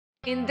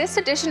In this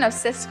edition of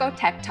Cisco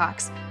Tech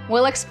Talks,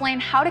 we'll explain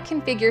how to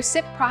configure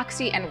SIP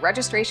proxy and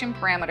registration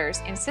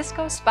parameters in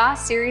Cisco SPA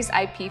series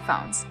IP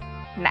phones.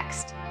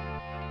 Next.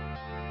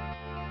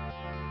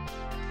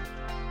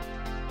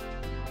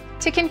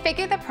 To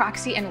configure the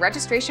proxy and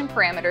registration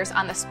parameters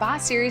on the SPA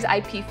series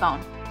IP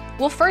phone,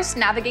 we'll first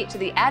navigate to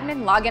the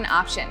admin login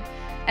option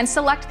and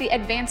select the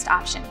advanced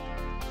option.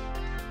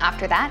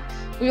 After that,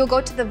 we will go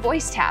to the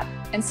voice tab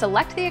and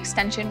select the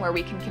extension where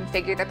we can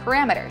configure the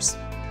parameters.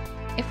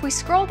 If we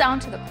scroll down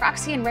to the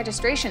proxy and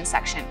registration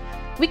section,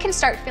 we can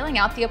start filling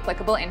out the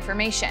applicable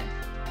information.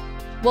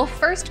 We'll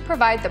first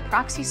provide the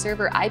proxy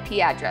server IP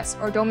address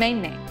or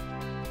domain name.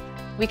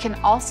 We can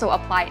also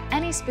apply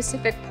any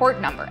specific port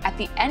number at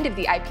the end of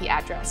the IP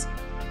address,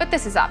 but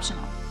this is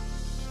optional.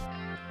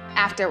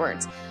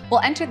 Afterwards,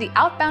 we'll enter the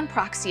outbound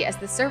proxy as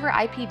the server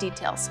IP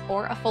details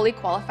or a fully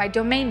qualified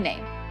domain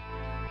name.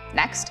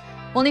 Next,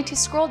 we'll need to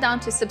scroll down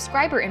to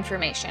subscriber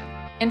information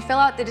and fill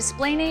out the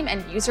display name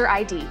and user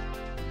ID.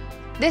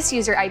 This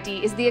user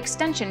ID is the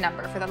extension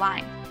number for the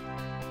line.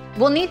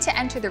 We'll need to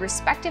enter the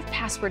respective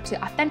password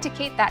to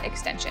authenticate that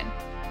extension.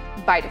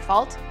 By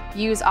default,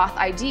 Use Auth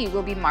ID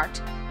will be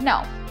marked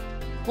No.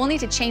 We'll need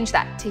to change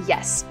that to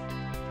Yes.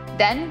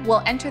 Then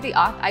we'll enter the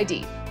Auth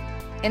ID.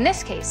 In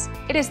this case,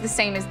 it is the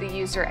same as the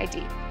user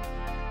ID.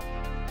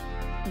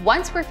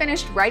 Once we're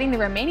finished writing the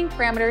remaining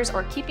parameters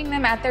or keeping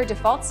them at their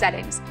default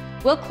settings,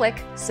 we'll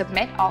click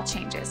Submit All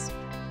Changes.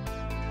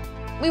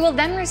 We will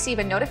then receive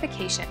a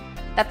notification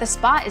that the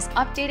SPA is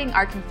updating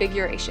our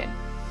configuration.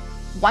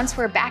 Once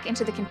we're back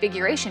into the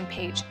configuration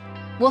page,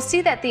 we'll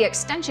see that the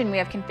extension we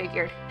have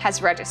configured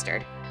has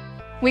registered.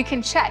 We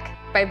can check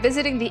by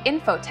visiting the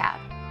Info tab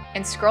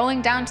and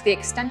scrolling down to the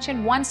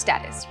extension 1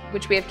 status,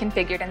 which we have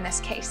configured in this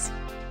case.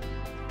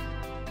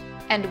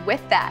 And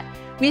with that,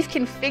 we've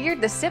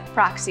configured the SIP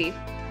proxy,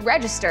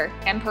 register,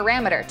 and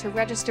parameter to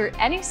register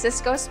any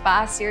Cisco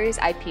SPA series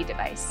IP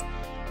device.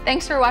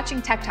 Thanks for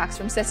watching Tech Talks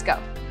from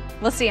Cisco.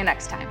 We'll see you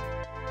next time.